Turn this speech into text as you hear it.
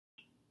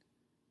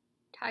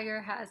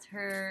Tiger has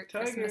her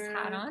Christmas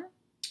hat on.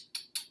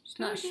 She's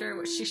not sure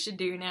what she should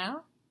do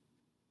now.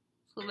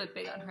 It's a little bit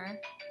big on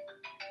her.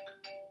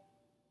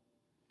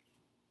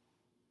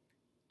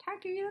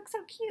 Tiger, you look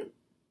so cute.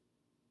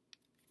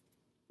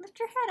 Lift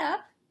your head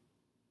up.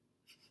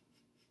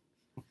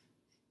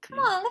 Come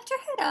on, lift your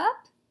head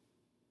up.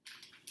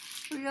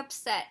 Are you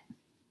upset?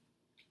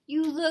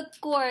 You look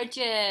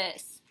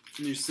gorgeous.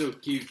 You're so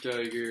cute,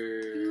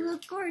 Tiger. You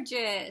look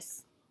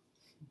gorgeous.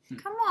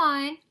 Come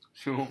on.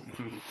 Show us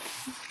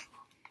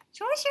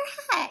your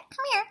hat.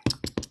 Come here.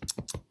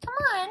 Come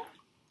on.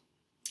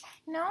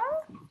 No?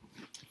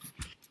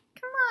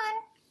 Come on.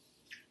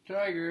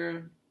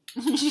 Tiger.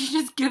 She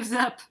just gives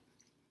up.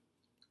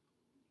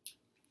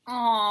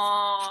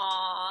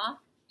 Aww.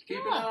 Keep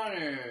it on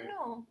her.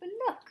 No, but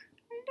look.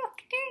 Look,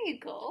 there you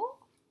go.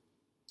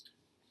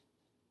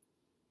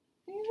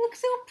 You look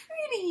so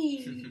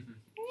pretty.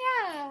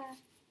 Yeah.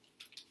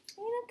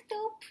 You look so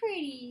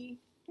pretty.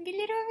 The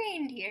little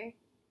reindeer.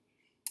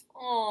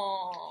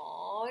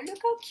 Oh,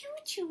 look how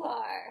cute you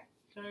are.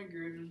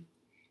 Tiger.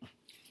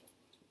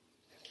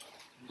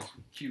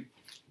 Cute.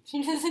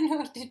 She doesn't know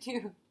what to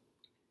do.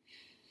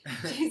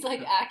 She's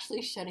like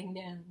actually shutting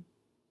down.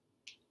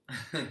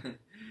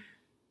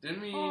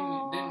 Didn't me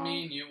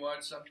and you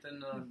watch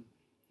something on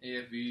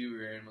AFV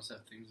where animals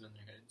have things on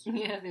their heads?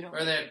 Yeah, they don't.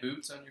 Or they had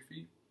boots on your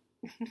feet?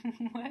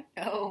 What?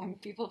 Oh,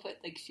 and people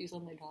put like shoes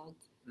on their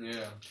dogs.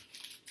 Yeah.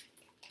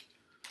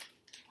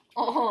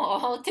 Oh,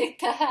 I'll take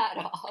the hat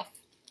off.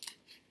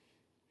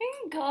 There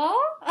you go.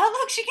 Oh,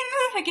 look, she can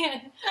move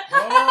again.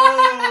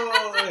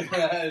 Oh,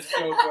 that's so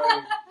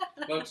funny.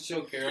 I'll have to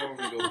show Carol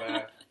when we go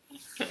back.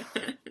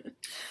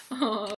 Oh.